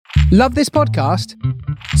Love this podcast?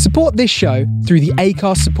 Support this show through the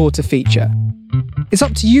Acast supporter feature. It's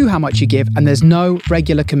up to you how much you give, and there's no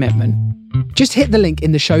regular commitment. Just hit the link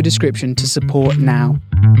in the show description to support now.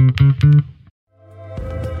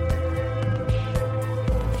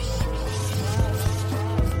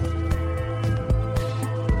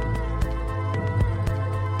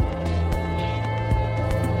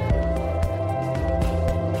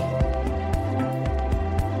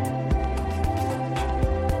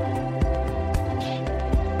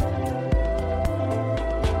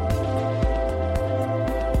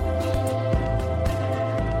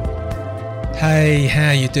 Hey,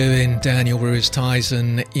 how you doing? Daniel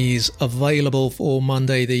Ruiz-Tyson is available for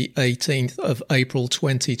Monday the 18th of April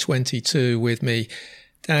 2022 with me.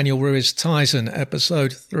 Daniel Ruiz-Tyson,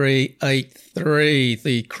 episode 383.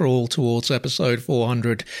 The crawl towards episode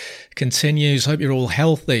 400 continues. Hope you're all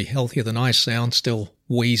healthy, healthier than I sound, still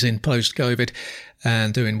wheezing post-COVID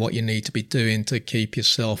and doing what you need to be doing to keep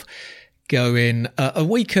yourself going. A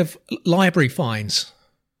week of library fines.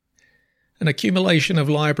 An accumulation of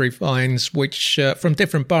library fines, which from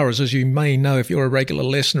different boroughs, as you may know if you're a regular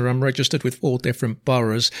listener, I'm registered with 4 different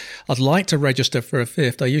boroughs. I'd like to register for a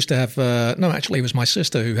 5th. I used to have, actually it was my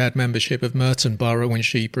sister who had membership of Merton Borough when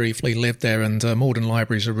she briefly lived there, and Morden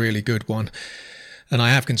Library is a really good one. And I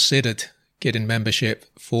have considered getting membership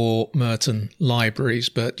for Merton Libraries,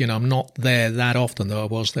 but, I'm not there that often, though I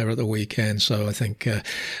was there at the weekend, so I think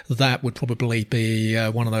that would probably be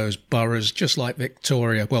one of those boroughs, just like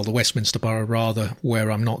Victoria, well, the Westminster Borough, rather,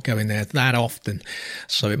 where I'm not going there that often,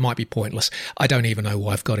 so it might be pointless. I don't even know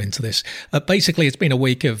why I've got into this. Basically, it's been a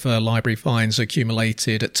week of library fines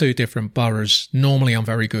accumulated at 2 different boroughs. Normally, I'm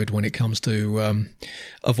very good when it comes to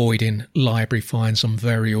avoiding library fines. I'm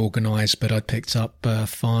very organised, but I picked up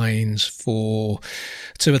fines for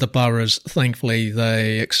 2 of the boroughs. Thankfully,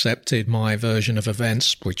 they accepted my version of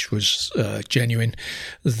events, which was genuine,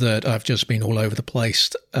 that I've just been all over the place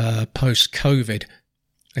post-COVID.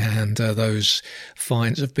 And those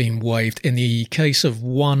fines have been waived. In the case of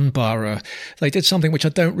one borough, they did something which I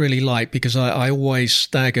don't really like, because I always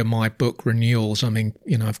stagger my book renewals. I mean,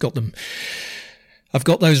 I've got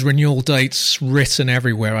those renewal dates written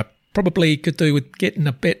everywhere. I probably could do with getting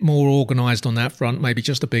a bit more organised on that front, maybe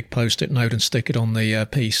just a big post-it note and stick it on the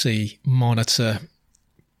PC monitor.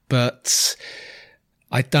 But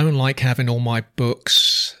I don't like having all my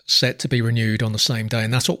books set to be renewed on the same day,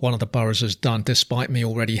 and that's what one of the boroughs has done, despite me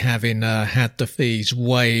already having had the fees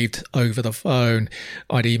waived over the phone.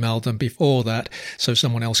 I'd emailed them before that, so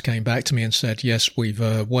someone else came back to me and said, yes, we've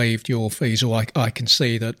waived your fees, or I can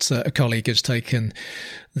see that a colleague has taken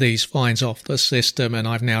these fines off the system, and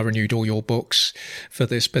I've now renewed all your books for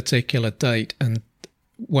this particular date. And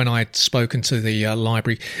when I'd spoken to the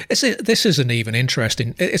library, this isn't even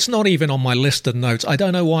interesting. It's not even on my list of notes. I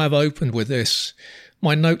don't know why I've opened with this.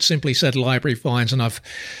 My note simply said library fines, and I've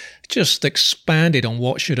just expanded on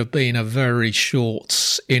what should have been a very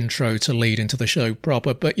short intro to lead into the show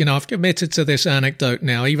proper. But, I've committed to this anecdote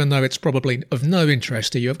now, even though it's probably of no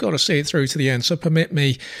interest to you. I've got to see it through to the end, so permit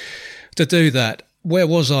me to do that. Where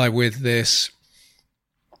was I with this?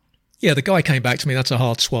 Yeah, the guy came back to me. That's a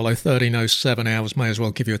hard swallow. 13:07 hours. May as well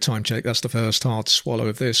give you a time check. That's the first hard swallow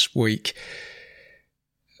of this week.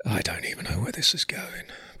 I don't even know where this is going.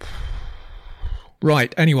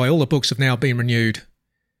 Right. Anyway, all the books have now been renewed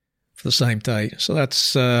for the same date. So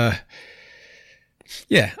that's, I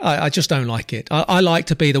just don't like it. I like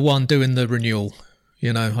to be the one doing the renewal.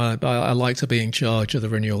 I like to be in charge of the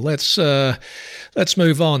renewal. Let's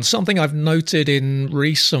move on. Something I've noted in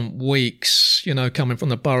recent weeks, coming from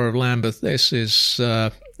the Borough of Lambeth, this is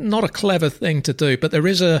not a clever thing to do, but there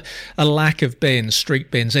is a lack of bins, street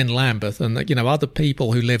bins in Lambeth, and other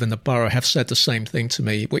people who live in the borough have said the same thing to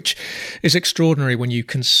me, which is extraordinary when you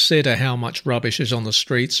consider how much rubbish is on the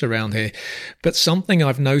streets around here. But something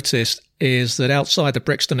I've noticed is that outside the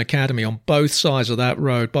Brixton Academy, on both sides of that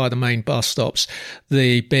road by the main bus stops,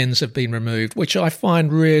 the bins have been removed, which I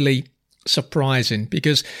find really surprising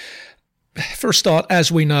because, for a start,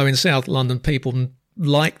 as we know in South London, people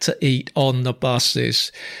like to eat on the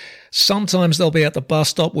buses. Sometimes they'll be at the bus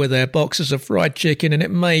stop with their boxes of fried chicken, and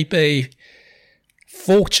it may be,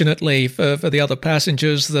 fortunately for the other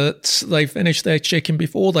passengers, that they finish their chicken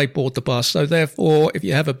before they board the bus. So therefore, if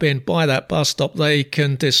you have a bin by that bus stop, they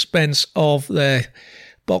can dispense of their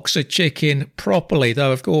box of chicken properly.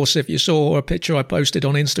 Though, of course, if you saw a picture I posted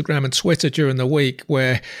on Instagram and Twitter during the week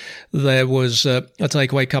where there was a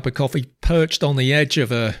takeaway cup of coffee perched on the edge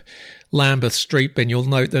of a Lambeth street bin, you'll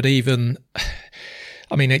note that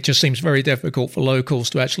it just seems very difficult for locals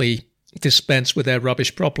to actually dispense with their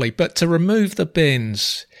rubbish properly. But to remove the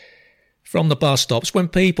bins from the bus stops when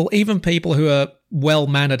even people who are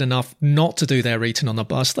well-mannered enough not to do their eating on the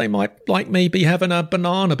bus, they might, like me, be having a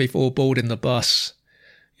banana before boarding the bus,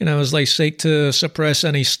 as they seek to suppress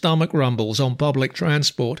any stomach rumbles on public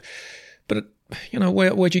transport. But,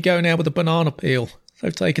 where'd you go now with the banana peel?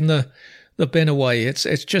 They've taken the bin away. It's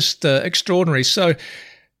just extraordinary. So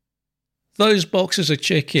those boxes of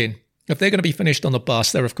chicken, if they're going to be finished on the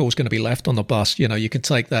bus, they're of course going to be left on the bus. You can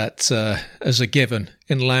take that as a given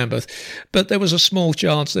in Lambeth. But there was a small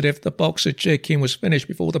chance that if the box of chicken was finished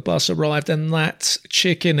before the bus arrived, then that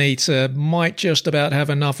chicken eater might just about have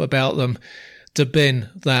enough about them to bin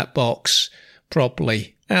that box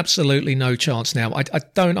properly. Absolutely no chance now. I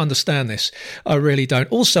don't understand this. I really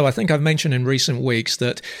don't. Also, I think I've mentioned in recent weeks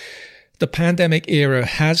that the pandemic era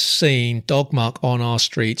has seen dog muck on our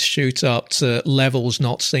streets shoot up to levels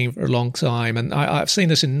not seen for a long time. And I've seen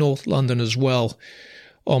this in North London as well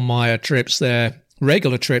on my trips there,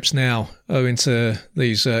 regular trips now, owing to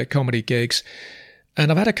these comedy gigs.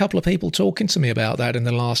 And I've had a couple of people talking to me about that in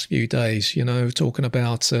the last few days, talking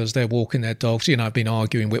about as they're walking their dogs. I've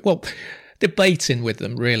been debating with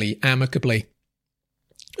them really amicably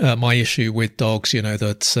my issue with dogs,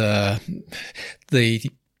 that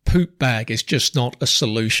the poop bag is just not a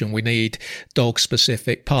solution. We need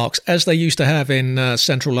dog-specific parks, as they used to have in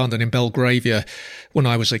central London in Belgravia when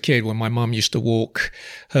I was a kid, when my mum used to walk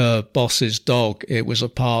her boss's dog. It was a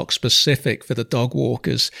park specific for the dog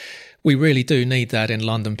walkers. We really do need that in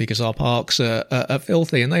London because our parks are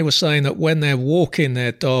filthy. And they were saying that when they're walking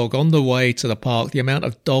their dog on the way to the park, the amount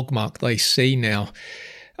of dog muck they see now,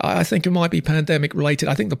 I think it might be pandemic related.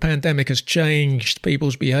 I think the pandemic has changed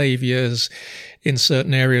people's behaviours in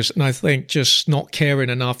certain areas. And I think just not caring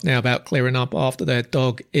enough now about clearing up after their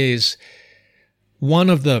dog is one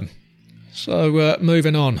of them. So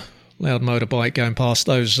moving on, loud motorbike going past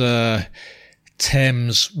those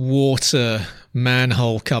Thames water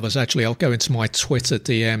manhole covers. Actually, I'll go into my Twitter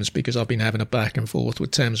DMs because I've been having a back and forth with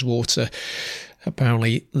Thames Water.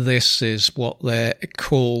 Apparently, this is what they're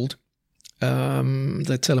called.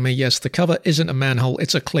 They're telling me, yes, the cover isn't a manhole,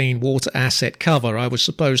 it's a clean water asset cover. I was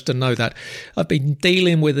supposed to know that. I've been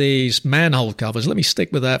dealing with these manhole covers. Let me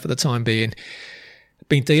stick with that for the time being. I've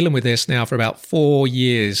been dealing with this now for about 4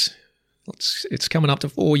 years. It's coming up to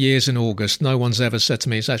 4 years in August. No one's ever said to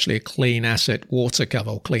me it's actually a clean asset water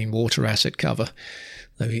cover or clean water asset cover.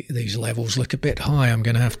 These levels look a bit high. I'm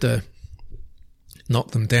going to have to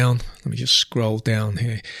knock them down. Let me just scroll down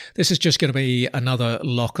here. This is just going to be another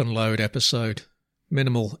lock and load episode.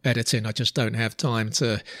 Minimal editing. I just don't have time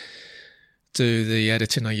to do the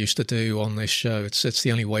editing I used to do on this show. It's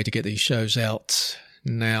the only way to get these shows out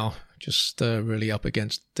now. Just really up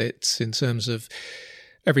against it in terms of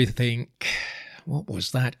everything. What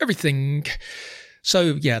was that? Everything.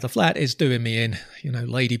 So, yeah, the flat is doing me in.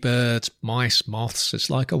 Ladybirds, mice, moths.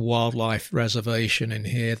 It's like a wildlife reservation in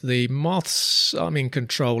here. The moths I'm in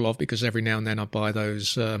control of because every now and then I buy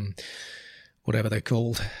those, whatever they're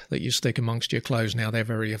called, that you stick amongst your clothes. Now, they're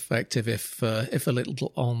very effective if a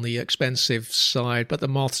little on the expensive side. But the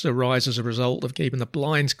moths arise as a result of keeping the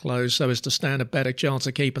blinds closed so as to stand a better chance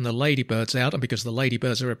of keeping the ladybirds out. And because the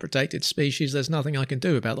ladybirds are a protected species, there's nothing I can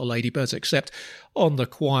do about the ladybirds except on the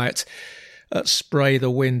quiet spray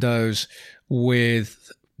the windows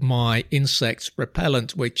with my insect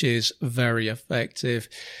repellent, which is very effective.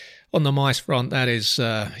 On the mice front, that is,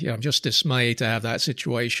 I'm just dismayed to have that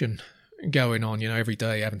situation going on, every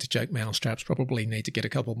day having to check mousetraps. Probably need to get a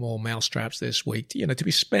couple more mousetraps this week, to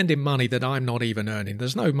be spending money that I'm not even earning.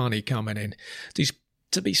 There's no money coming in.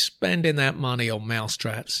 To be spending that money on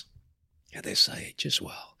mousetraps at this age as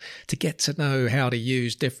well, to get to know how to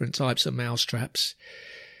use different types of mousetraps.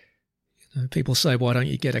 People say, why don't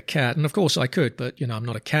you get a cat? And of course I could, but, I'm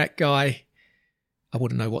not a cat guy. I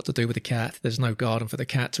wouldn't know what to do with a cat. There's no garden for the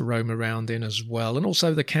cat to roam around in as well. And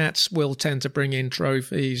also the cats will tend to bring in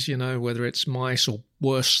trophies, whether it's mice or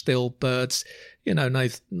worse still, birds. No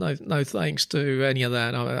thanks to any of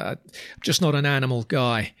that. I'm just not an animal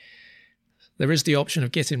guy. There is the option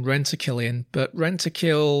of getting Rentokil in, but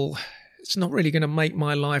Rentokil, it's not really going to make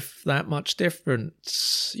my life that much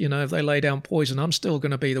difference. If they lay down poison, I'm still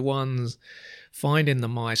going to be the ones finding the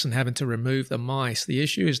mice and having to remove the mice. The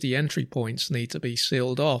issue is the entry points need to be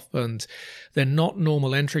sealed off, and they're not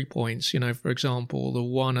normal entry points. For example, the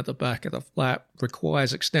one at the back of the flat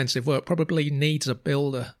requires extensive work, probably needs a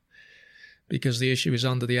builder because the issue is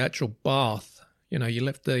under the actual bath. You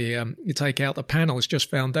lift you take out the panel, it's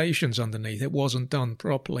just foundations underneath. It wasn't done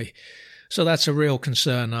properly. So that's a real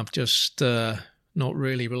concern. I'm just not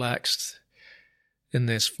really relaxed in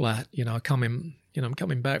this flat. I'm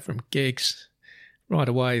coming back from gigs. Right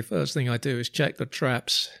away, first thing I do is check the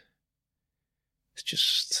traps.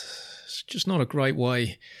 it's just not a great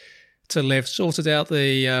way to live. Sorted out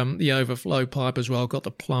the overflow pipe as well. Got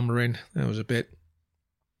the plumber in. That was a bit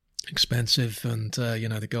expensive, and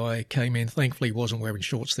the guy came in. Thankfully, he wasn't wearing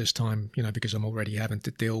shorts this time, because I'm already having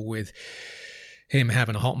to deal with him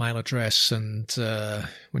having a Hotmail address, and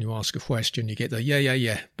when you ask a question, you get the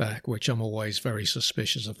yeah back, which I'm always very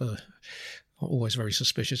suspicious of. Always very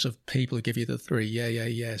suspicious of people who give you the 3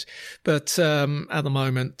 yes. But at the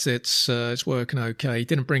moment, it's working okay. He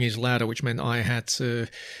didn't bring his ladder, which meant I had to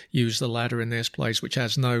use the ladder in this place, which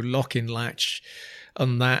has no lock-in latch.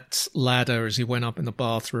 And that ladder, as he went up in the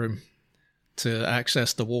bathroom to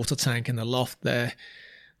access the water tank in the loft there,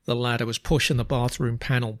 the ladder was pushing the bathroom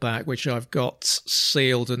panel back, which I've got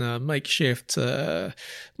sealed in a makeshift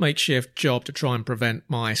job to try and prevent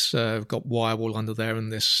mice. I've got wirewall under there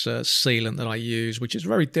and this sealant that I use, which is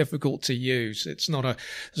very difficult to use. There's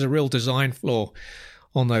a real design flaw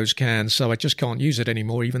on those cans, so I just can't use it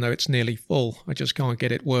anymore, even though it's nearly full. I just can't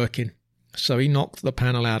get it working. So he knocked the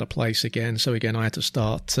panel out of place again. So again, I had to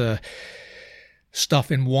start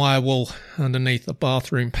stuffing Wirewall underneath the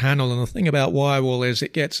bathroom panel. And the thing about Wirewall is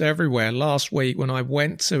it gets everywhere. Last week when I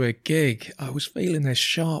went to a gig, I was feeling this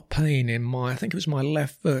sharp pain in I think it was my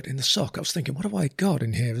left foot in the sock. I was thinking, what have I got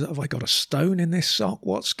in here? Have I got a stone in this sock?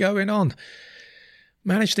 What's going on?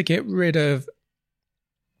 Managed to get rid of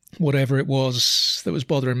whatever it was that was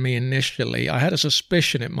bothering me initially. I had a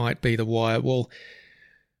suspicion it might be the Wirewall,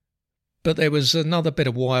 but there was another bit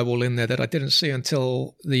of Wirewall in there that I didn't see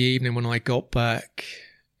until the evening when I got back.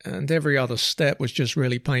 And every other step was just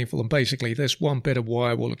really painful. And basically, this one bit of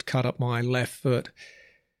Wirewall had cut up my left foot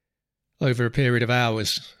over a period of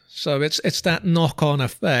hours. So it's that knock-on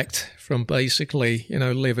effect from basically,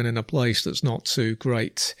 living in a place that's not too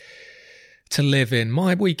great to live in.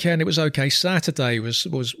 My weekend, it was okay. Saturday was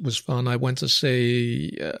fun. I went to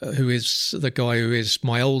see who is the guy who is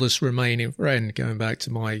my oldest remaining friend, going back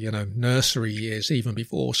to my nursery years, even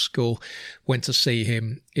before school. Went to see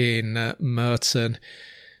him in Merton.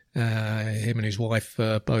 Him and his wife,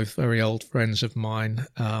 both very old friends of mine.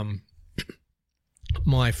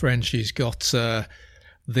 My friend, she's got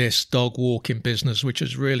this dog walking business, which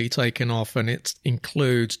has really taken off, and it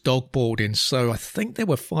includes dog boarding. So I think there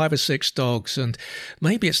were 5 or 6 dogs, and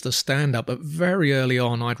maybe it's the stand-up, but very early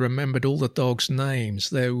on I'd remembered all the dogs'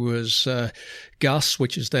 names. There was Gus,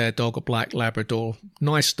 which is their dog, a black Labrador.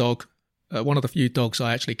 Nice dog. One of the few dogs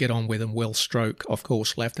I actually get on with and will stroke, of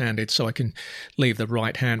course, left-handed, so I can leave the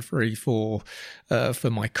right hand free for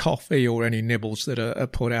my coffee or any nibbles that are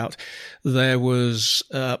put out. There was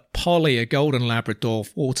Polly, a golden Labrador,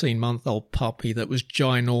 14-month-old puppy that was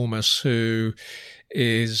ginormous, who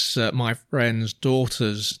is my friend's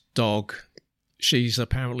daughter's dog. She's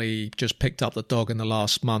apparently just picked up the dog in the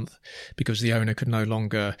last month because the owner could no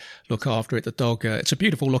longer look after it. The dog, it's a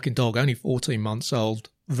beautiful-looking dog, only 14 months old.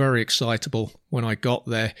 Very excitable when I got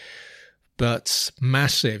there, but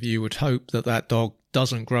massive. You would hope that dog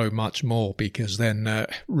doesn't grow much more, because then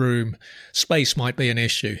space might be an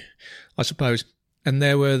issue, I suppose. And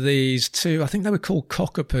there were these 2, I think they were called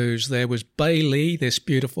cockapoos. There was Bailey, this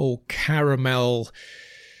beautiful caramel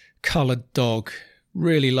coloured dog,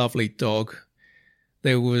 really lovely dog.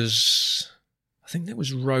 There was, I think there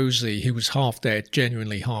was Rosie, who was half dead,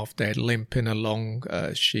 genuinely half dead, limping along.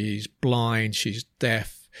 She's blind, she's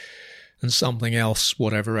deaf, and something else,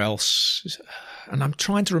 whatever else. And I'm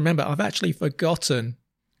trying to remember, I've actually forgotten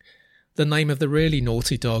the name of the really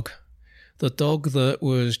naughty dog. The dog that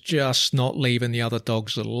was just not leaving the other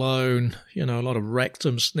dogs alone. A lot of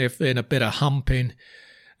rectum sniffing, a bit of humping.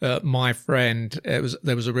 My friend,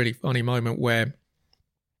 there was a really funny moment where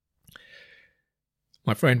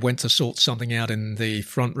my friend went to sort something out in the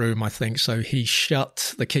front room, I think, so he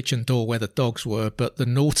shut the kitchen door where the dogs were, but the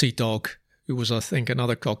naughty dog, who was, I think,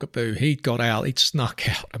 another cockapoo, he'd got out, he'd snuck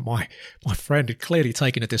out, and my friend had clearly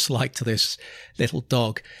taken a dislike to this little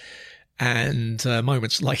dog, and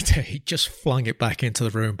moments later, he just flung it back into the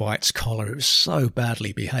room by its collar. It was so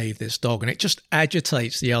badly behaved, this dog, and it just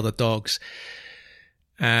agitates the other dogs.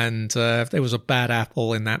 And if there was a bad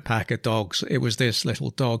apple in that pack of dogs, it was this little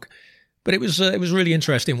dog. But it was really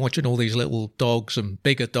interesting watching all these little dogs and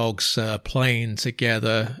bigger dogs playing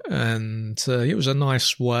together, and it was a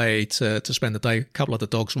nice way to spend the day. A couple of the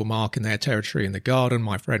dogs were marking their territory in the garden.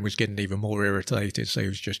 My friend was getting even more irritated, so he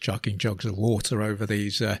was just chucking jugs of water over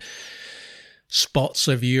these spots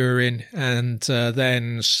of urine, and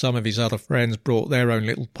then some of his other friends brought their own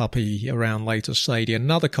little puppy around later. Sadie,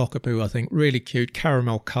 another cockapoo, I think, really cute,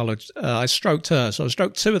 caramel coloured. I stroked her, so I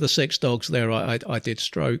stroked 2 of the 6 dogs there. I did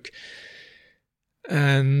stroke.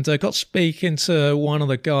 And I got speaking to one of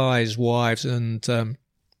the guys' wives, and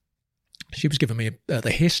she was giving me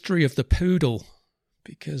the history of the poodle,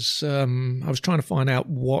 because I was trying to find out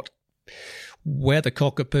where the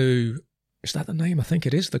Cockapoo, is that the name? I think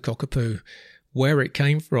it is the Cockapoo, where it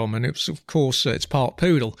came from. And it was, of course, it's part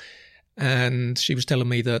poodle. And she was telling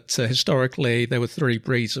me that historically there were 3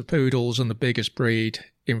 breeds of poodles, and the biggest breed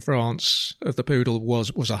in France of the poodle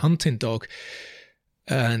was a hunting dog.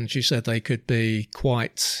 And she said they could be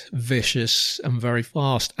quite vicious and very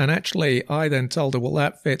fast. And actually, I then told her, well,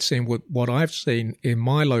 that fits in with what I've seen in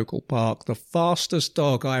my local park. The fastest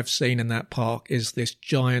dog I've seen in that park is this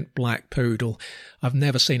giant black poodle. I've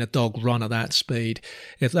never seen a dog run at that speed.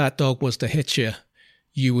 If that dog was to hit you,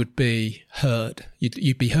 you would be hurt.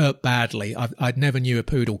 You'd be hurt badly. I'd never knew a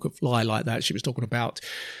poodle could fly like that. She was talking about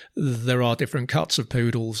there are different cuts of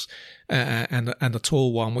poodles, and the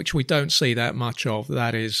tall one, which we don't see that much of.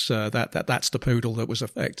 That is that's the poodle that was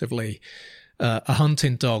effectively a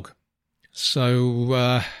hunting dog.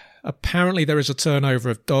 So apparently there is a turnover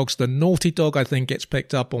of dogs. The naughty dog, I think, gets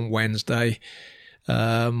picked up on Wednesday.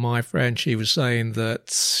 My friend, she was saying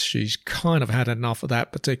that she's kind of had enough of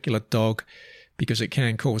that particular dog, because it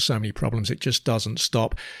can cause so many problems. It just doesn't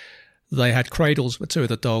stop. They had cradles for 2 of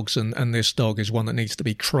the dogs, and this dog is one that needs to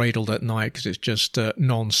be cradled at night because it's just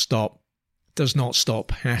non-stop. Does not stop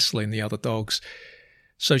hassling the other dogs.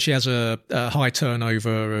 So she has a high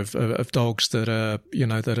turnover of dogs that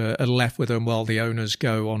are left with them while the owners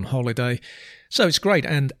go on holiday. So it's great,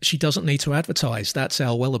 and she doesn't need to advertise. That's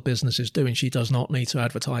how well the business is doing. She does not need to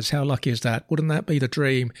advertise. How lucky is that? Wouldn't that be the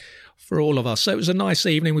dream for all of us? So it was a nice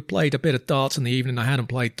evening. We played a bit of darts in the evening. I hadn't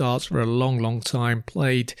played darts for a long, long time.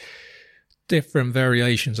 Played different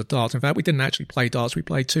variations of darts. In fact, we didn't actually play darts. We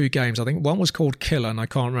played 2 games. I think one was called Killer, and I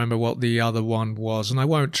can't remember what the other one was. And I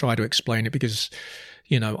won't try to explain it because,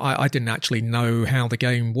 I didn't actually know how the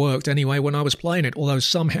game worked anyway when I was playing it, although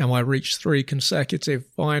somehow I reached 3 consecutive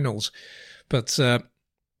finals. But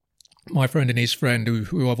my friend and his friend,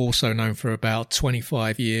 who I've also known for about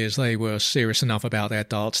 25 years, they were serious enough about their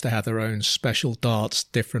darts to have their own special darts,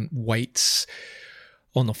 different weights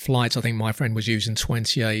on the flights. I think my friend was using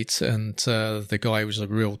 28, and the guy who was a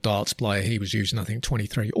real darts player, he was using, I think,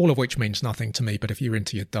 23, all of which means nothing to me. But if you're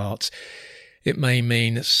into your darts, it may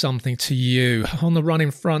mean something to you. On the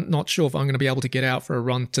running front, not sure if I'm going to be able to get out for a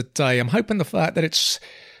run today. I'm hoping the fact that it's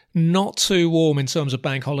not too warm in terms of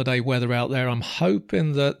bank holiday weather out there, I'm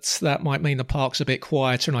hoping that might mean the park's a bit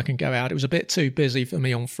quieter and I can go out. It was a bit too busy for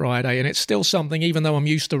me on Friday, and it's still something, even though I'm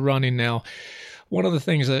used to running now. One of the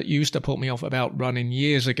things that used to put me off about running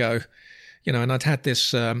years ago, and I'd had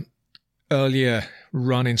this earlier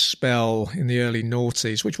running spell in the early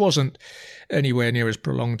noughties, which wasn't anywhere near as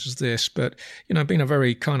prolonged as this, but, being a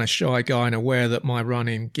very kind of shy guy and aware that my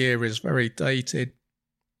running gear is very dated,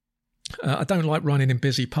 I don't like running in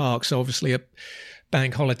busy parks. So obviously at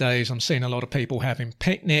bank holidays, I'm seeing a lot of people having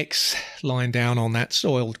picnics, lying down on that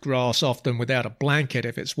soiled grass, often without a blanket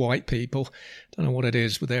if it's white people. Don't know what it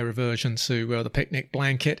is with their aversion to the picnic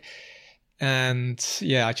blanket. And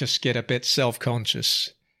yeah, I just get a bit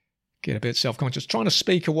self-conscious. Trying to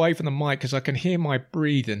speak away from the mic because I can hear my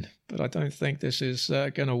breathing, but I don't think this is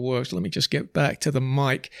going to work. So let me just get back to the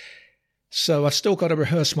mic. So I've still got to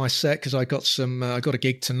rehearse my set because I got a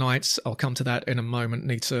gig tonight. I'll come to that in a moment.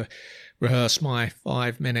 Need to rehearse my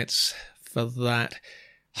 5 minutes for that.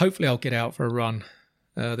 Hopefully I'll get out for a run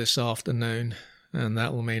this afternoon, and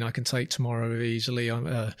that will mean I can take tomorrow easy. I'm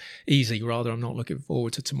not looking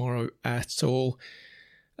forward to tomorrow at all.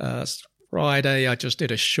 Friday I just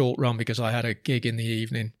did a short run because I had a gig in the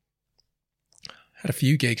evening. Had a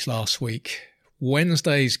few gigs last week.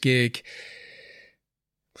 Wednesday's gig,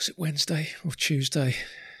 was it Wednesday or Tuesday?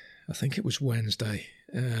 I think it was Wednesday.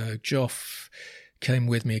 Joff came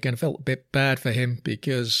with me again. I felt a bit bad for him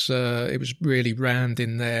because it was really rammed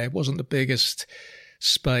in there. It wasn't the biggest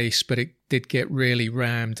space, but it did get really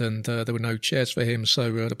rammed, and there were no chairs for him,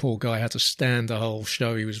 so the poor guy had to stand the whole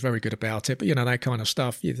show. He was very good about it, but that kind of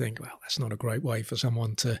stuff, you think, well, that's not a great way for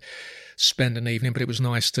someone to spend an evening. But it was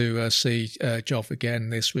nice to see Joff again.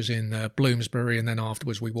 This was in Bloomsbury, and then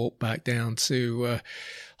afterwards we walked back down to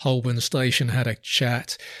Holborn Station, had a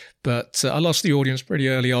chat. But I lost the audience pretty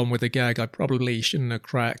early on with a gag I probably shouldn't have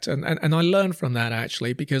cracked, and I learned from that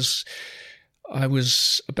actually, because I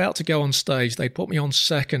was about to go on stage. They put me on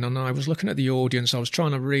second, and I was looking at the audience. I was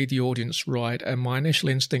trying to read the audience right, and my initial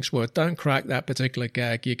instincts were, don't crack that particular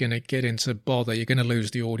gag. You're going to get into bother. You're going to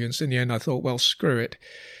lose the audience. In the end, I thought, well, screw it.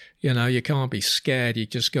 You can't be scared. You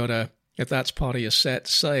just got to, if that's part of your set,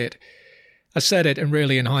 say it. I said it, and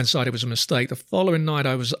really, in hindsight, it was a mistake. The following night,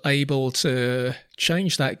 I was able to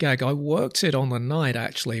change that gag. I worked it on the night,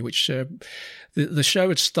 actually, which the show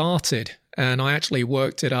had started, And I actually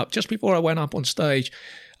worked it up just before I went up on stage.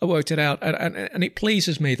 I worked it out, and it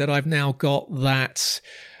pleases me that I've now got that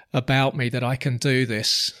about me, that I can do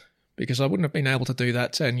this, because I wouldn't have been able to do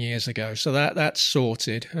that 10 years ago. So that's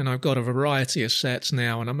sorted, and I've got a variety of sets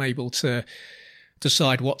now, and I'm able to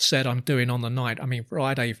decide what set I'm doing on the night. I mean,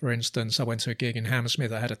 Friday, for instance, I went to a gig in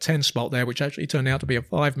Hammersmith. I had a 10 spot there, which actually turned out to be a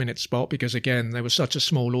 5-minute spot because, again, there was such a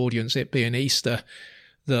small audience, it being Easter,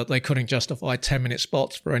 that they couldn't justify 10-minute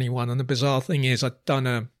spots for anyone. And the bizarre thing is, I'd done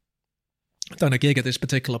a gig at this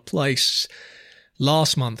particular place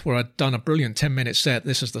last month where I'd done a brilliant 10-minute set.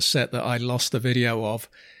 This is the set that I lost the video of.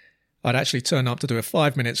 I'd actually turned up to do a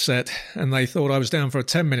 5-minute set, and they thought I was down for a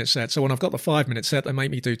 10-minute set. So when I've got the 5-minute set, they make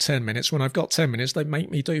me do 10 minutes. When I've got 10 minutes, they make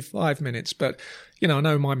me do 5 minutes. But, I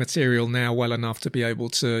know my material now well enough to be able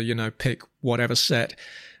to, pick whatever set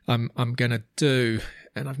I'm going to do.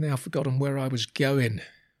 And I've now forgotten where I was going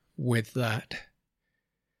with that.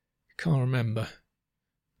 Can't remember.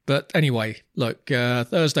 But anyway, look,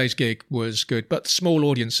 Thursday's gig was good, but small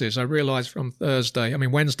audiences. I realised from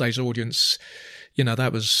Wednesday's audience,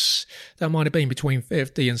 that might have been between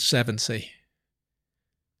 50 and 70.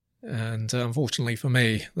 And unfortunately for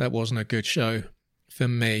me, that wasn't a good show for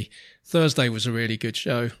me. Thursday was a really good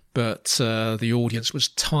show, but the audience was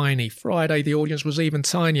tiny. Friday, the audience was even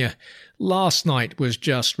tinier. Last night was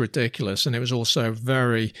just ridiculous, and it was also a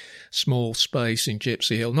very small space in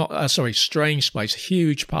Gypsy Hill. Strange space,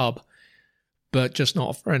 huge pub, but just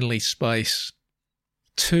not a friendly space.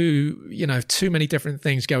 Too many different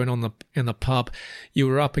things going on in the pub. You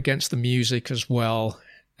were up against the music as well,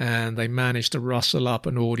 and they managed to rustle up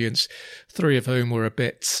an audience, 3 of whom were a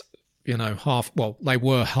bit they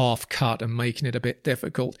were half cut and making it a bit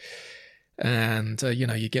difficult. And,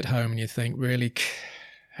 you get home and you think, really,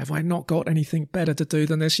 have I not got anything better to do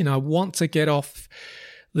than this? I want to get off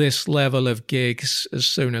this level of gigs as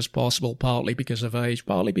soon as possible, partly because of age,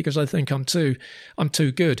 partly because I think I'm too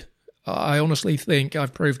good. I honestly think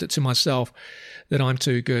I've proved it to myself that I'm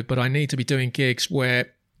too good, but I need to be doing gigs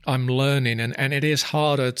where I'm learning, and it is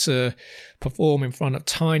harder to perform in front of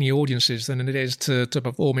tiny audiences than it is to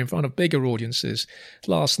perform in front of bigger audiences.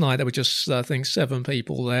 Last night there were just, I think, 7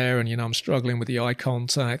 people there, and I'm struggling with the eye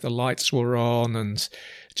contact, the lights were on, and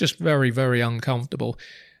just very, very uncomfortable.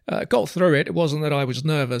 Got through it. It wasn't that I was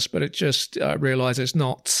nervous, but it just, I realised it's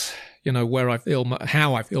not,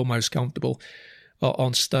 how I feel most comfortable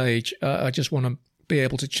on stage. I just want to be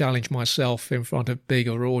able to challenge myself in front of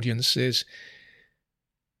bigger audiences.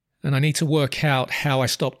 And I need to work out how I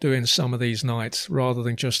stop doing some of these nights rather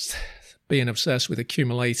than just being obsessed with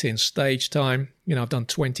accumulating stage time. I've done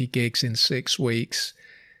 20 gigs in 6 weeks.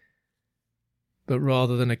 But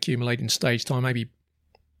rather than accumulating stage time, maybe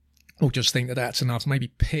I'll just think that that's enough. Maybe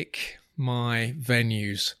pick my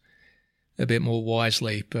venues a bit more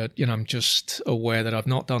wisely. But, I'm just aware that I've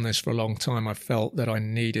not done this for a long time. I felt that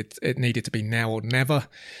it needed to be now or never.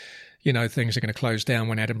 Things are going to close down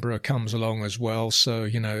when Edinburgh comes along as well. So,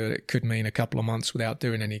 it could mean a couple of months without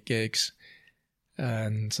doing any gigs.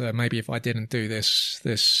 And maybe if I didn't do this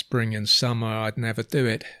spring and summer, I'd never do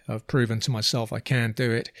it. I've proven to myself I can do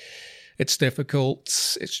it. It's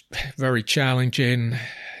difficult. It's very challenging.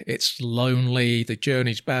 It's lonely. The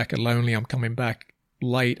journeys back are lonely. I'm coming back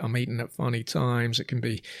late. I'm eating at funny times. It can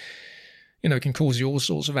be... it can cause you all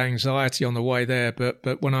sorts of anxiety on the way there.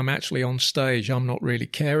 But when I'm actually on stage, I'm not really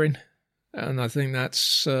caring. And I think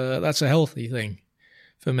that's a healthy thing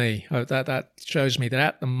for me. That shows me that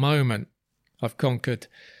at the moment I've conquered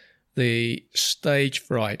the stage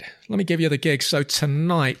fright. Let me give you the gig. So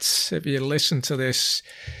tonight, if you listen to this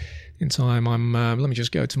in time, let me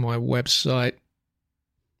just go to my website,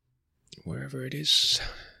 wherever it is.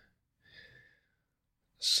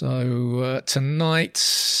 So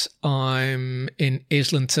tonight I'm in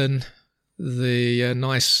Islington, the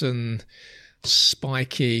Nice and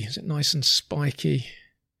Spiky. Is it Nice and Spiky?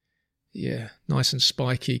 Yeah, Nice and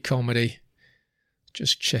Spiky comedy.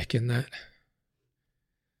 Just checking that.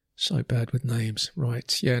 So bad with names.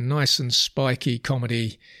 Right, yeah, Nice and Spiky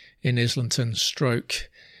comedy in Islington, stroke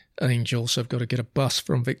Angel. So I've got to get a bus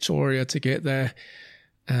from Victoria to get there.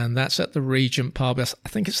 And that's at the Regent Pub. I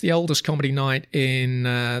think it's the oldest comedy night in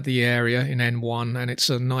the area, in N1. And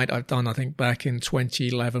it's a night I've done, I think, back in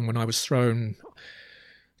 2011 when I was thrown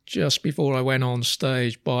just before I went on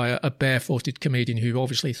stage by a barefooted comedian who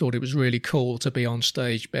obviously thought it was really cool to be on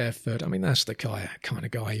stage barefoot. I mean, that's the kind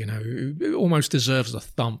of guy, who almost deserves a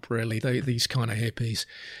thump, really. These kind of hippies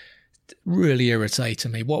really irritate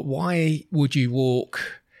me. Why would you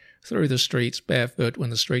walk through the streets barefoot when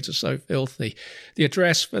the streets are so filthy? The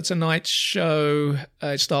address for tonight's show,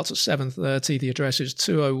 it starts at 7:30. The address is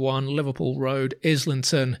 201 Liverpool Road,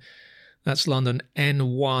 Islington. That's London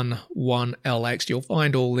N11LX. You'll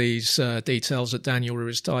find all these details at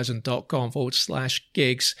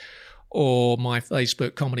danielruiztyson.com/gigs or my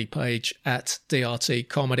Facebook comedy page at DRT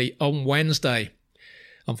Comedy on Wednesday.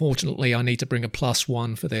 Unfortunately, I need to bring a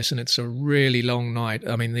 +1 for this, and it's a really long night.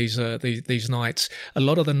 I mean, these nights, a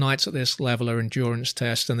lot of the nights at this level are endurance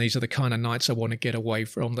tests, and these are the kind of nights I want to get away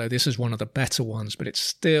from, though this is one of the better ones, but it's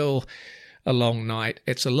still a long night.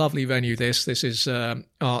 It's a lovely venue, this. This is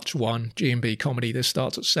Arch 1, G&B Comedy. This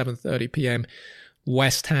starts at 7:30 p.m.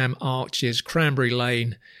 West Ham Arches, Cranberry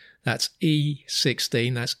Lane. That's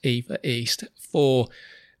E16, that's E for East,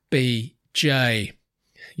 4BJ.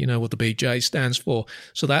 You know what the BJ stands for.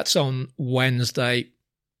 So that's on Wednesday.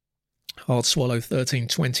 Hard Swallow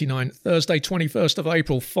 1329. Thursday, 21st of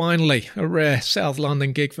April. Finally, a rare South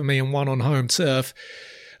London gig for me and one on home turf.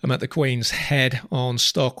 I'm at the Queen's Head on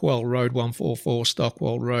Stockwell Road, 144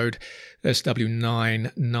 Stockwell Road,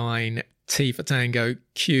 SW99T for Tango,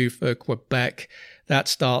 Q for Quebec. That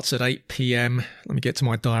starts at 8 p.m. Let me get to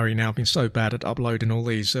my diary now. I've been so bad at uploading all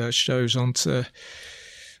these shows onto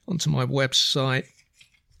my website.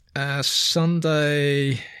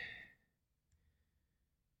 Sunday,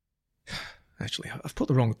 actually, I've put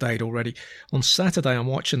the wrong date already. On Saturday, I'm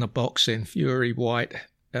watching the boxing, Fury White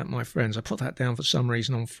at my friend's. I put that down for some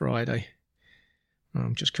reason on Friday.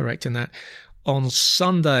 I'm just correcting that. On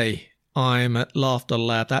Sunday, I'm at Laughter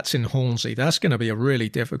Lab. That's in Hornsey. That's going to be a really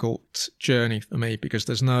difficult journey for me because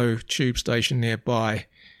there's no tube station nearby.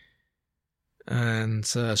 And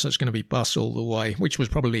so it's going to be bus all the way, which was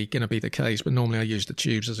probably going to be the case, but normally I use the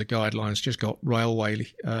tubes as a guideline. It's just got railway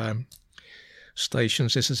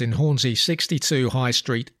stations. This is in Hornsey, 62 High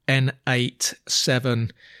Street, N8,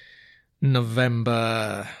 7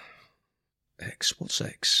 November X. What's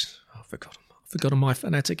X? I've forgotten my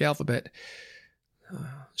phonetic alphabet.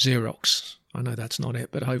 Xerox. I know that's not it,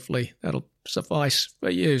 but hopefully that'll suffice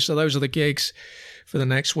for you. So those are the gigs for the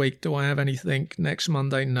next week. Do I have anything next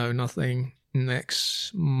Monday? No, nothing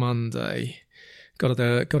next Monday. Got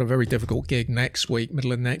a very difficult gig next week,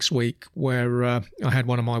 middle of next week, where I had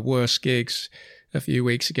one of my worst gigs a few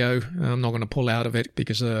weeks ago. I'm not going to pull out of it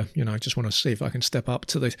because I just want to see if I can step up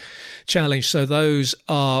to the challenge. So those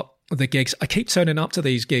are the gigs. I keep turning up to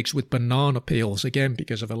these gigs with banana peels again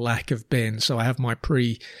because of a lack of bin. So I have my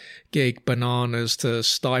pre-gig bananas to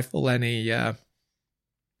stifle any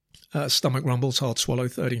stomach rumbles. Hard Swallow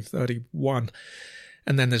 1331.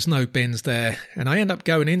 And then there's no bins there. And I end up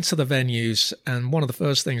going into the venues, and one of the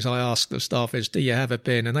first things I ask the staff is, do you have a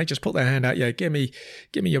bin? And they just put their hand out, yeah, give me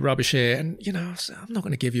your rubbish here. And, I'm not going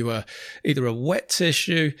to give you either a wet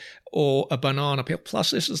tissue or a banana peel. Plus,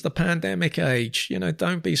 this is the pandemic age.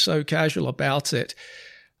 Don't be so casual about it.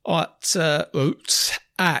 At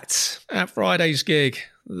Friday's gig,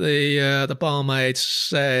 the barmaid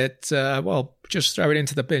said, well, just throw it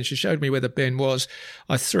into the bin. She showed me where the bin was.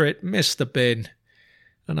 I threw it, missed the bin.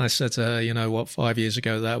 And I said to her, you know what, 5 years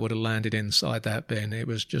ago, that would have landed inside that bin. It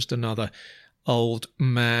was just another old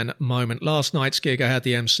man moment. Last night's gig, I had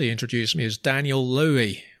the MC introduce me as Daniel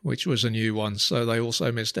Louis, which was a new one. So they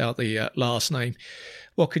also missed out the last name.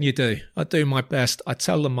 What can you do? I do my best. I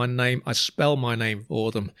tell them my name. I spell my name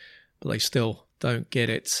for them, but they still don't get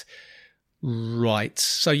it right.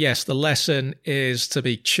 So yes, the lesson is to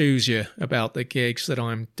be choosier about the gigs that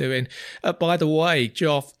I'm doing. By the way,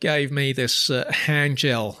 Joff gave me this hand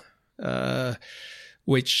gel,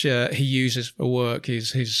 which he uses for work.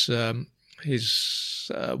 His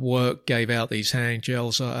work gave out these hand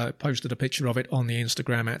gels. I posted a picture of it on the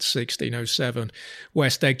Instagram at 1607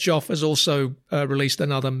 West Egg. Joff has also released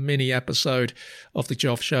another mini episode of The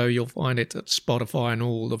Joff Show. You'll find it at Spotify and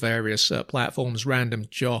all the various platforms. Random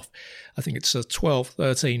Joff. I think it's a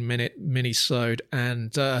 12-13 minute mini-sode,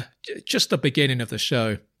 and just the beginning of the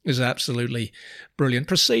show is absolutely brilliant.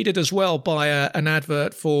 Preceded as well by an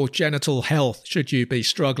advert for genital health. Should you be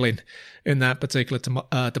struggling in that particular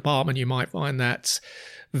department, you might find that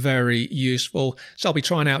very useful. So I'll be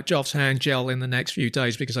trying out Joff's hand gel in the next few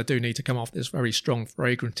days because I do need to come off this very strong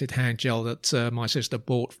fragranted hand gel that my sister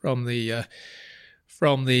bought from the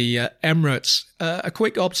Emirates. A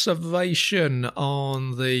quick observation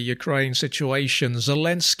on the Ukraine situation.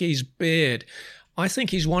 Zelensky's beard. I think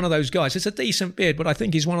he's one of those guys. It's a decent beard, but I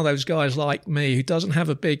think he's one of those guys like me who doesn't have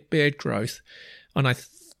a big beard growth. And I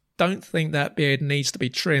don't think that beard needs to be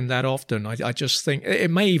trimmed that often. I just think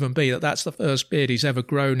it may even be that that's the first beard he's ever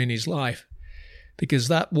grown in his life, because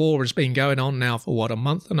that war has been going on now for, a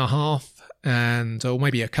month and a half, or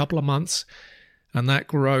maybe a couple of months. And that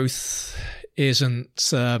growth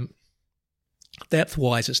isn't,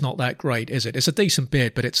 depth-wise, it's not that great, is it? It's a decent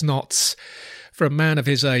beard, but it's not For a man of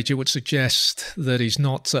his age, it would suggest that he's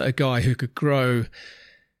not a guy who could grow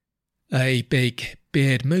a big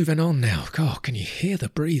beard. Moving on now. God, can you hear the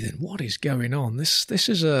breathing? What is going on? This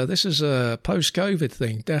is a post-COVID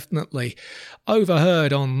thing, definitely.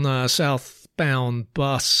 Overheard on southbound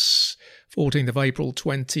bus, 14th of April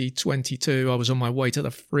 2022. I was on my way to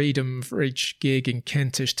the Freedom Fridge gig in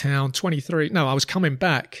Kentish Town. I was coming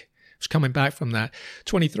back. From that.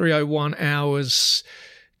 23:01 hours.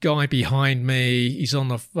 Guy behind me, he's on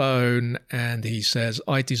the phone and he says,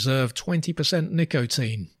 I deserve 20%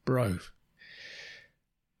 nicotine, bro.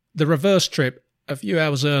 The reverse trip a few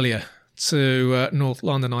hours earlier to North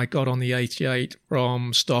London, I got on the 88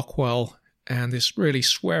 from Stockwell, and this really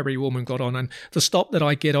sweary woman got on. And the stop that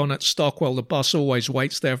I get on at Stockwell, the bus always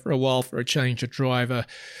waits there for a while for a change of driver.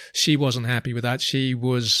 She wasn't happy with that. She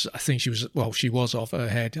was off her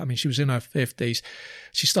head. I mean, she was in her 50s.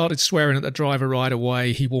 She started swearing at the driver right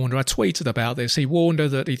away. He warned her. I tweeted about this. He warned her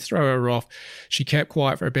that he'd throw her off. She kept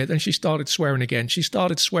quiet for a bit. Then she started swearing again. She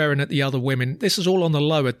started swearing at the other women. This is all on the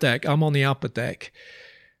lower deck. I'm on the upper deck.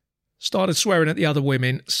 Started swearing at the other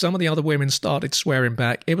women. Some of the other women started swearing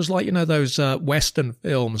back. It was like, those Western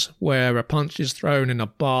films where a punch is thrown in a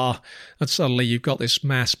bar and suddenly you've got this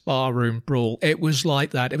mass barroom brawl. It was like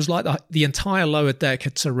that. It was like the entire lower deck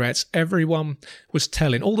had Tourette's. Everyone was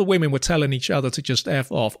all the women were telling each other to just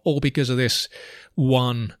F off, all because of this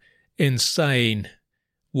one insane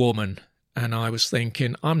woman. And I was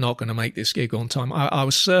thinking, I'm not going to make this gig on time. I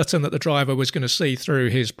was certain that the driver was going to see through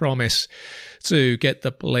his promise to get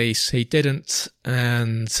the police. He didn't.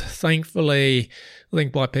 And thankfully, I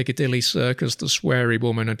think by Piccadilly Circus, the sweary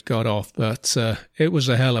woman had got off. But it was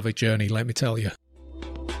a hell of a journey, let me tell you.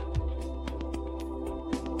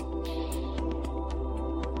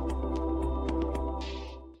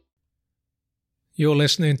 You're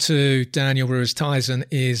listening to Daniel Ruiz Tyson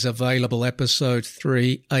is Available, episode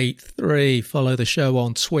 383. Follow the show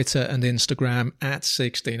on Twitter and Instagram at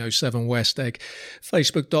 1607 West Egg.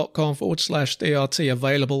 Facebook.com/DRT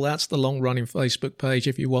Available. That's the long-running Facebook page.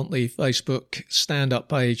 If you want the Facebook stand-up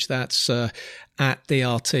page, that's at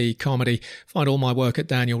DRT Comedy. Find all my work at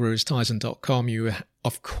danielruiztyson.com. You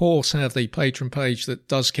of course have the Patreon page that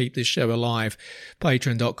does keep this show alive,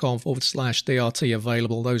 patreon.com/DRT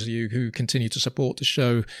Available. Those of you who continue to support the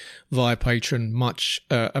show via Patreon, much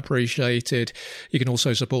appreciated. You can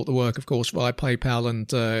also support the work, of course, via PayPal and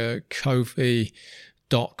Ko-fi.com.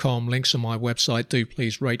 Links on my website. Do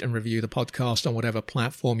please rate and review the podcast on whatever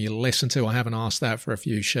platform you listen to. I haven't asked that for a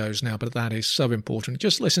few shows now, but that is so important.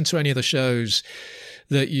 Just listen to any of the shows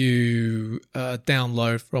that you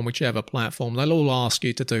download from whichever platform. They'll all ask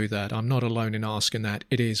you to do that. I'm not alone in asking that.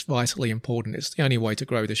 It is vitally important. It's the only way to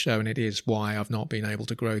grow the show, and it is why I've not been able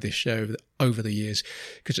to grow this show over the years,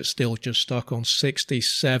 because it's still just stuck on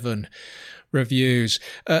 67 reviews.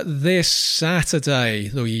 This Saturday,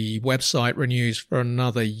 the website renews for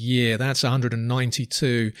another year. That's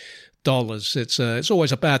 $192. It's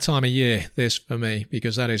always a bad time of year, this, for me,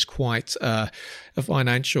 because that is quite a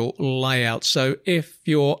financial layout. So if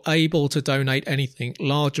you're able to donate anything,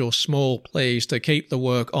 large or small, please, to keep the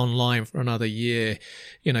work online for another year,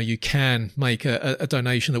 you can make a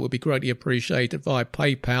donation that would be greatly appreciated via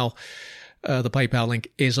PayPal. The PayPal link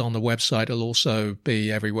is on the website. It'll also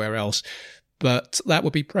be everywhere else. But that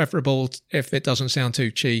would be preferable, if it doesn't sound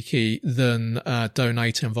too cheeky, than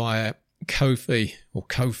donating via Ko-fi or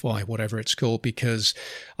Ko-fi, whatever it's called, because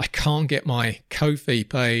I can't get my Ko-fi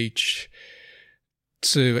page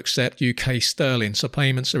to accept UK sterling. So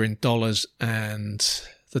payments are in dollars and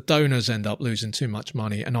the donors end up losing too much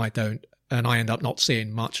money, and I don't, and I end up not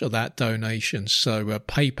seeing much of that donation. So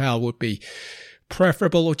PayPal would be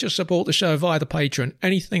preferable, or just support the show via the Patreon.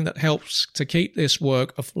 Anything that helps to keep this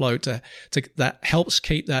work afloat, that helps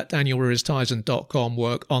keep that danielruiztyson.com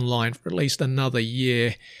work online for at least another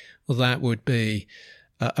year, that would be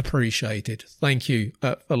appreciated. Thank you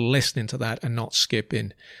for listening to that and not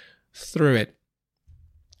skipping through it.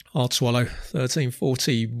 Hard Swallow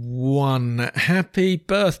 1341. Happy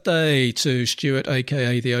birthday to Stuart,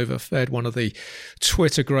 aka The Overfed, one of the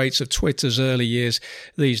Twitter greats of Twitter's early years.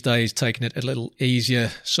 These days, taking it a little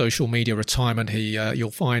easier. Social media retirement.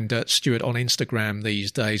 You'll find Stuart on Instagram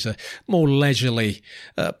these days, more leisurely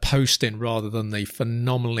posting rather than the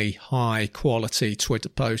phenomenally high quality Twitter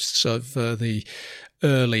posts of the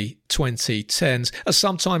early 2010s. A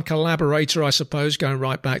sometime collaborator, I suppose, going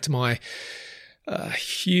right back to my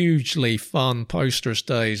hugely fun posterous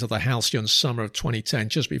days of the halcyon summer of 2010,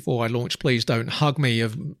 just before I launched Please Don't Hug Me,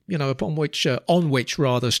 on which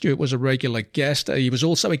Stuart was a regular guest. He was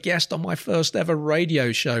also a guest on my first ever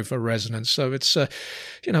radio show for Resonance. So it's,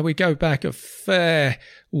 we go back a fair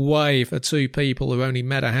way for two people who only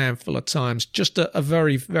met a handful of times. Just a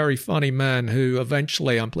very, very funny man who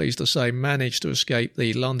eventually, I'm pleased to say, managed to escape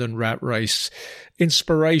the London rat race.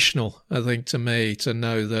 Inspirational, I think, to me, to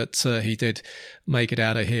know that he did make it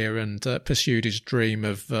out of here and pursued his dream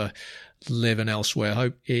of living elsewhere.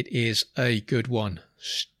 Hope it is a good one.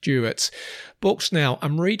 Stuart. Books now.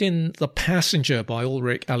 I'm reading The Passenger by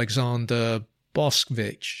Ulrich Alexander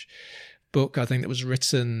Boskvich. Book, I think it was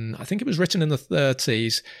written in the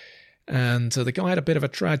 30s. And the guy had a bit of a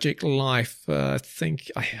tragic life. I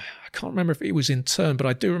can't remember if he was interned, but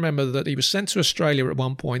I do remember that he was sent to Australia at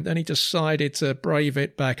one point. Then he decided to brave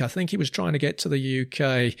it back. I think he was trying to get to the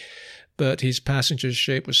UK, but his passenger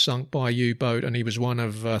ship was sunk by a U-boat, and he was one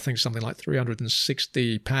of, I think, something like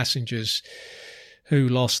 360 passengers who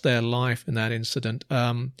lost their life in that incident.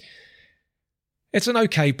 It's an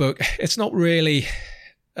okay book. It's not really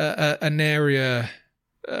an area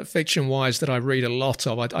fiction-wise that I read a lot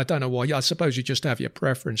of. I don't know why. I suppose you just have your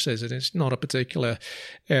preferences, and it's not a particular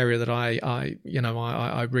area that I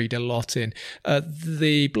read a lot in.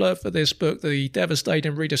 The blurb for this book: the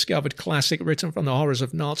devastating rediscovered classic written from the horrors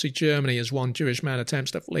of Nazi Germany as one Jewish man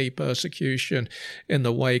attempts to flee persecution in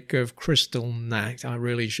the wake of Kristallnacht. I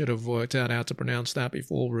really should have worked out how to pronounce that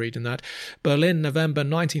before reading that. Berlin, November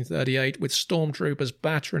 1938, with stormtroopers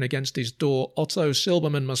battering against his door, Otto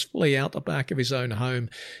Silbermann must flee out the back of his own home.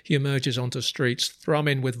 He emerges onto streets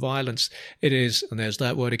thrumming with violence. It is, and there's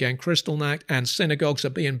that word again, Kristallnacht, and synagogues are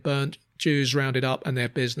being burnt, Jews rounded up, and their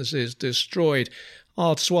businesses destroyed.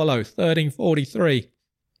 Hard swallow, 1343.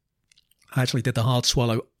 I actually did the hard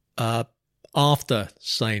swallow after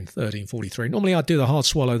saying 1343. Normally I do the hard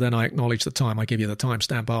swallow, then I acknowledge the time. I give you the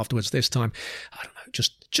timestamp afterwards. This time, I don't know,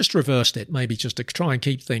 just reversed it, maybe just to try and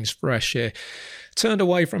keep things fresh here. Turned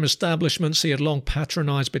away from establishments he had long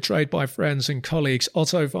patronised, betrayed by friends and colleagues,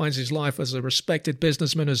 Otto finds his life as a respected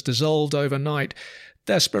businessman has dissolved overnight.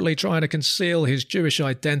 Desperately trying to conceal his Jewish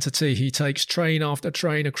identity, he takes train after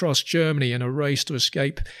train across Germany in a race to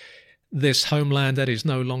escape this homeland that is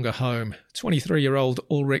no longer home. 23-year-old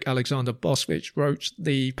Ulrich Alexander Boskvich wrote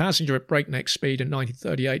The Passenger at breakneck speed in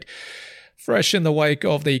 1938. Fresh in the wake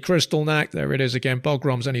of the Kristallnacht, there it is again,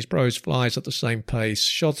 pogroms, and his prose flies at the same pace.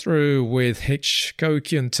 Shot through with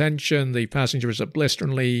Hitchcockian tension, The Passenger is a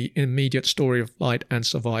blisteringly immediate story of flight and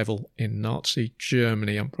survival in Nazi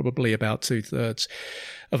Germany. I'm probably about 2/3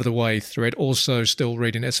 of the way through it. Also still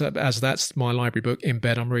reading it, as that's my library book in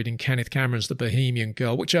bed. I'm reading Kenneth Cameron's The Bohemian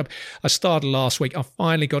Girl, which I started last week. I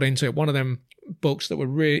finally got into it. One of them books that were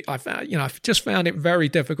really, I've just found it very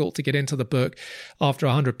difficult to get into the book after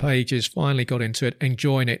 100 pages. Finally got into it,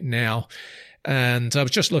 enjoying it now. And I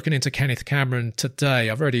was just looking into Kenneth Cameron today.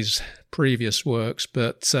 I've read his previous works,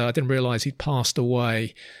 but I didn't realise he'd passed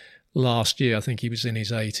away last year. I think he was in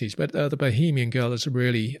his 80s. But The Bohemian Girl is a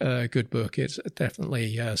really good book. It's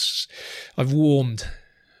definitely, the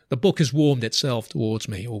book has warmed itself towards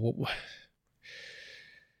me.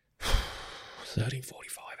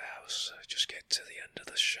 13:45 hours. Just get to the end of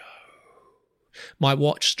the show. My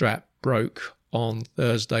watch strap broke on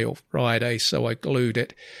Thursday or Friday, so I glued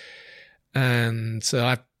it. And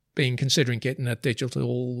I've been considering getting a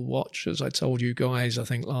digital watch, as I told you guys, I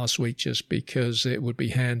think last week, just because it would be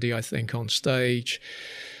handy, I think, on stage.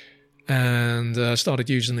 And I started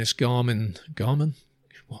using this Garmin?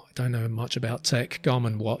 Well, I don't know much about tech.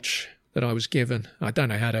 Garmin watch that I was given. I don't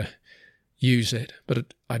know how to use it,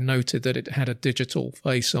 but I noted that it had a digital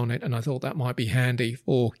face on it, and I thought that might be handy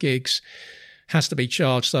for gigs. Has to be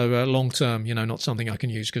charged, so long term, not something I can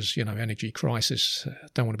use because, energy crisis.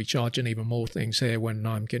 Don't want to be charging even more things here when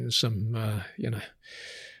I'm getting some, I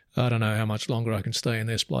don't know how much longer I can stay in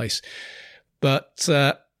this place. But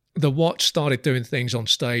the watch started doing things on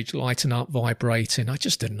stage, lighting up, vibrating. I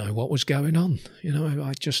just didn't know what was going on.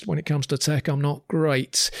 When it comes to tech, I'm not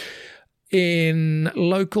great. In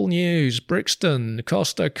local news, Brixton,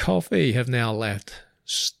 Costa Coffee have now left.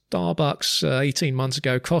 Starbucks 18 months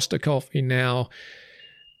ago, Costa Coffee now.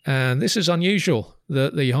 And this is unusual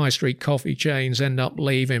that the high street coffee chains end up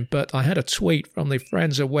leaving, but I had a tweet from the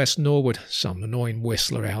friends of West Norwood, some annoying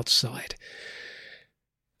whistler outside.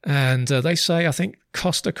 And they say, I think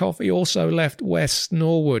Costa Coffee also left West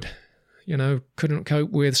Norwood. Couldn't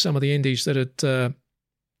cope with some of the indies that had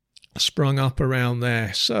sprung up around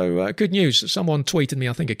there. So good news. Someone tweeted me,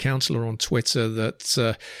 I think a councillor on Twitter,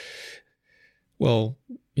 that,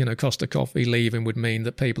 Costa Coffee leaving would mean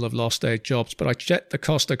that people have lost their jobs. But I checked the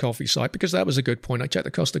Costa Coffee site, because that was a good point. I checked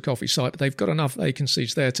the Costa Coffee site, but they've got enough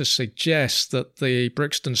vacancies there to suggest that the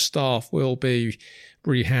Brixton staff will be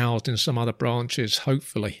rehoused in some other branches,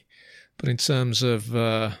 hopefully. But in terms of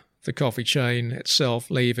the coffee chain itself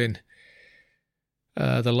leaving,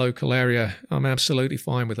 the local area, I'm absolutely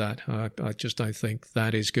fine with that. I just don't think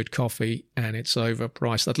that is good coffee, and it's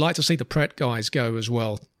overpriced. I'd like to see the Pret guys go as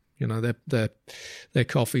well. You know, their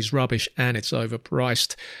coffee's rubbish and it's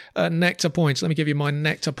overpriced. Nectar points. Let me give you my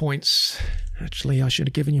nectar points. Actually, I should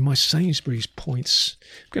have given you my Sainsbury's points.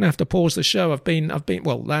 I'm going to have to pause the show. I've been.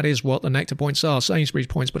 Well, that is what the nectar points are, Sainsbury's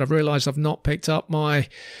points. But I've realised I've not picked up my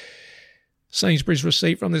Sainsbury's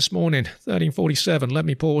receipt from this morning, 13:47. Let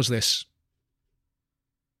me pause this.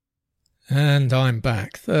 And I'm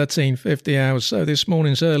back, 13:50 hours. So this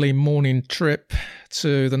morning's early morning trip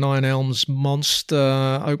to the Nine Elms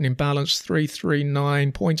Monster, opening balance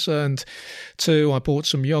 339, points earned 2. I bought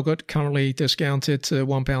some yoghurt, currently discounted to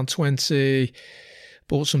 £1.20.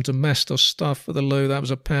 Bought some Domestos stuff for the loo, that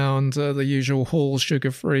was £1. The usual Halls,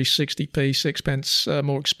 sugar-free, 60p, 6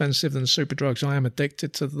 more expensive than Superdrugs. I am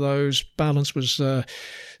addicted to those. Balance was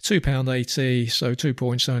 £2.80, so 2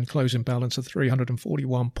 points earned, closing balance of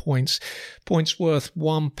 341 points. Points worth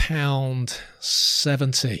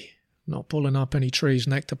 £1.70. Not pulling up any trees,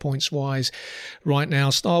 nectar points-wise. Right now,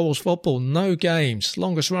 Star Wars football, no games.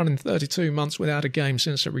 Longest run in 32 months without a game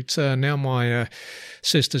since it returned. Now my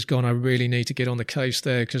sister's gone. I really need to get on the case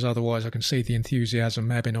there because otherwise I can see the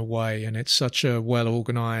enthusiasm ebbing away. And it's such a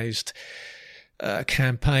well-organised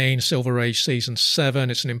campaign, Silver Age Season 7.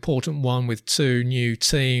 It's an important one with 2 new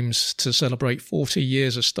teams to celebrate 40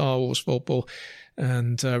 years of Star Wars football.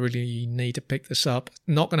 And I really need to pick this up.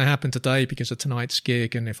 Not going to happen today because of tonight's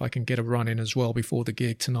gig, and if I can get a run in as well before the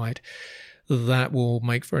gig tonight, that will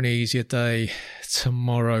make for an easier day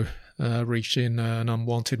tomorrow, reaching an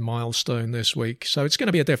unwanted milestone this week. So it's going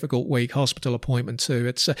to be a difficult week, hospital appointment too.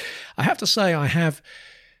 It's I have to say I have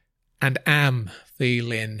and am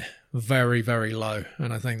feeling very, very low,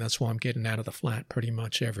 and I think that's why I'm getting out of the flat pretty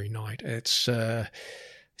much every night. It's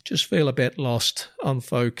just feel a bit lost,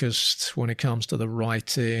 unfocused when it comes to the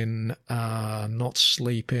writing, not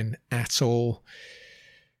sleeping at all.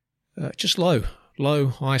 Just low,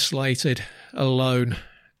 isolated, alone,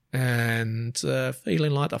 and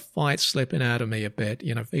feeling like the fight's slipping out of me a bit,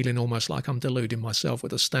 you know, feeling almost like I'm deluding myself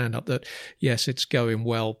with a stand-up that, yes, it's going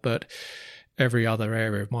well, but every other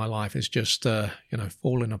area of my life is just,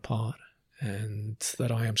 falling apart, and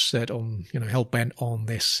that I am set on, hell-bent on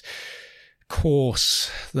this course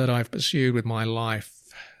that I've pursued with my life,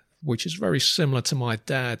 which is very similar to my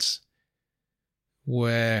dad's,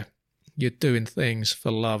 where you're doing things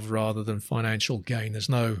for love rather than financial gain. There's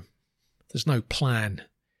no plan.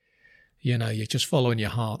 You're just following your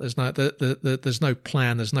heart. There's no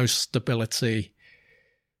plan. There's no stability.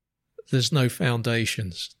 There's no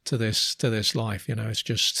foundations to this life. It's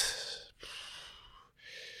just,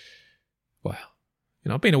 wow.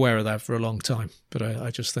 I've been aware of that for a long time, but I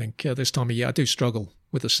just think this time of year I do struggle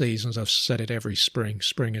with the seasons. I've said it every spring.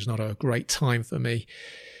 Spring is not a great time for me.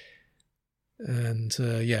 And,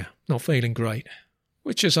 not feeling great,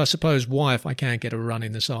 which is, I suppose, why if I can't get a run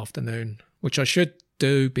in this afternoon, which I should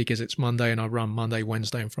do because it's Monday and I run Monday,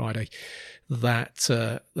 Wednesday and Friday, that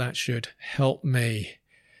should help me.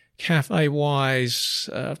 Cafe-wise,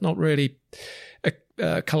 I've not really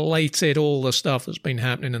collated all the stuff that's been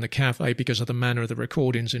happening in the cafe because of the manner of the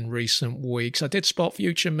recordings in recent weeks. I did spot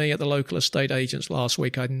Future Me at the local estate agents last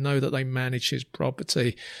week. I know that they manage his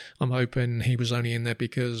property. I'm hoping he was only in there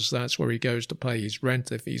because that's where he goes to pay his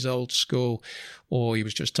rent if he's old school, or he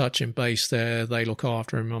was just touching base there. They look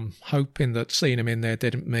after him. I'm hoping that seeing him in there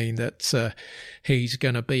didn't mean that he's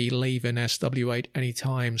going to be leaving SW8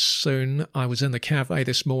 anytime soon. I was in the cafe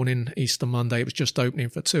this morning, Easter Monday. It was just opening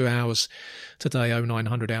for 2 hours today,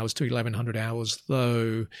 0900 hours to 1100 hours,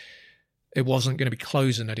 though it wasn't going to be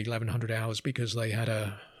closing at 1100 hours because they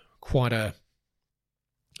had quite a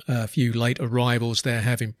few late arrivals there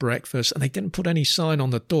having breakfast, and they didn't put any sign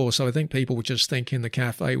on the door, so I think people were just thinking the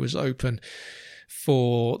cafe was open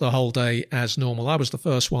for the whole day as normal. I was the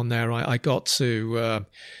first one there. I got to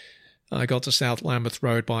South Lambeth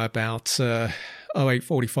Road by about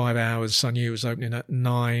 08:45 hours. I knew it was opening at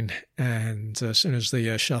 9, and as soon as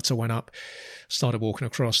the shutter went up, started walking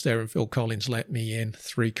across there, and Phil Collins let me in.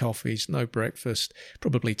 3 coffees, no breakfast,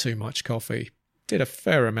 probably too much coffee. Did a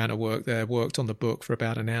fair amount of work there, worked on the book for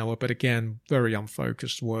about an hour, but again, very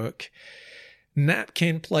unfocused work.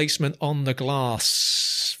 Napkin placement on the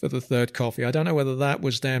glass for the 3rd coffee. I don't know whether that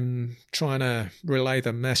was them trying to relay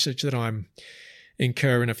the message that I'm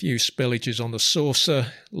incurring a few spillages on the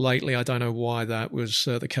saucer lately. I don't know why that was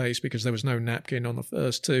the case, because there was no napkin on the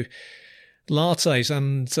first 2 lattes.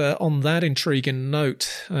 And on that intriguing note,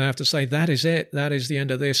 I have to say that is it. That is the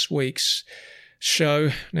end of this week's show.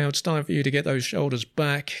 Now it's time for you to get those shoulders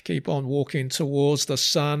back. Keep on walking towards the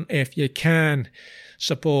sun if you can.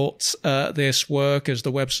 Support this work as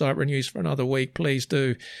the website renews for another week. Please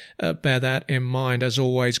do bear that in mind. As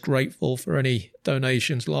always, grateful for any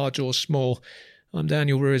donations, large or small. I'm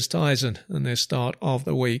Daniel Ruiz-Tyson, and this start of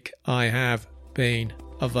the week I have been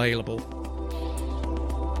available.